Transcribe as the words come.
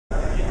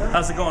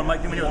How's it going?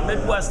 Mike Neumann here with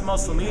Midwest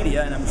Muscle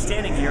Media, and I'm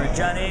standing here at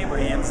John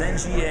Abraham's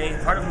NGA,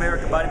 Heart of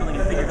America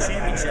Bodybuilding and Figure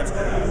Championships,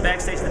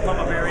 backstage in the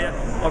pump-up area.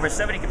 Over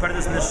 70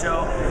 competitors in this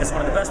show. It's one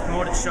of the best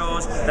promoted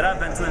shows that I've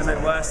been to in the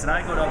Midwest, and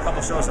I go to a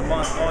couple shows a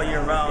month all year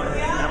round,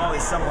 and I'm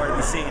always somewhere to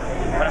be seen.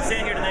 But I'm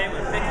standing here today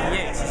with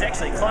Vicki Yates. She's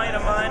actually a client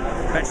of mine.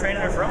 I've been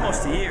training her for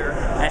almost a year,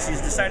 and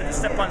she's decided to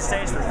step on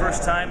stage for the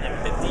first time at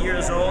 50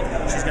 years old.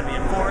 She's going to be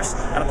a force.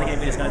 I don't think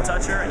anybody's going to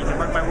touch her, and you can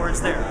mark my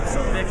words there.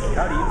 So, Vicki,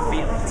 how do you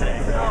feel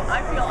today? Oh,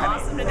 I feel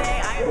awesome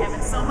today. I am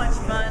having so much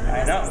fun.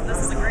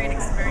 This is a great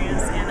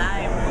experience, and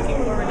I am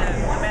looking forward to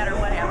no matter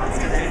what happens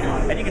today.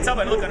 And you can tell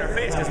by the look on her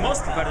face, because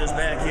most competitors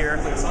back here,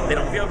 they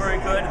don't feel very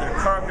good, they're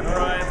carb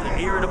deprived, they're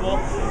irritable.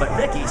 But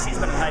Vicki, she's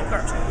been in high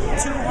carbs.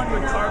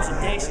 200 carbs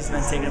a day she's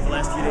been taking for the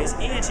last few days,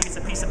 and she gets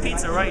a piece of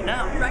pizza right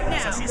now. Right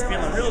now. So she's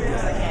feeling real good.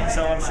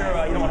 So I'm sure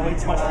you don't want to wait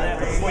too much for that.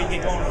 But before you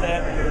get going with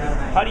that,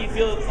 how do you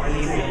feel? Do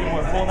you feel you're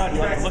more full now? Do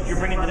you like the look you're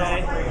bringing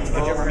today?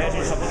 Could you ever imagine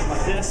yourself looking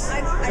like this?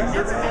 I've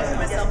never imagined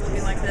myself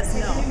looking like this,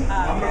 no.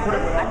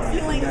 I'm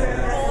feeling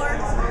fuller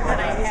than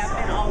I have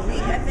been all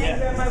week, I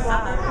think.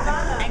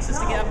 Anxious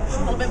to get up a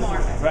little bit more.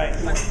 Right.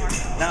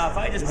 Now, if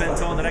I just been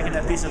told that I can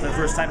have pizza for the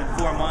first time in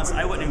 4 months,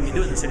 I wouldn't even be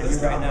doing this interview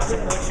right now. So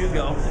I'm going to let you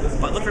go.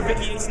 But look for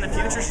Vicki Yates in the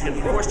future. She's going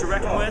to be a force to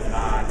reckon with.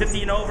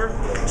 50 and over.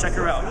 Check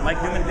her out.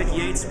 Mike Neumann, Vicki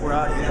Yates. We're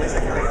out of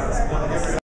here.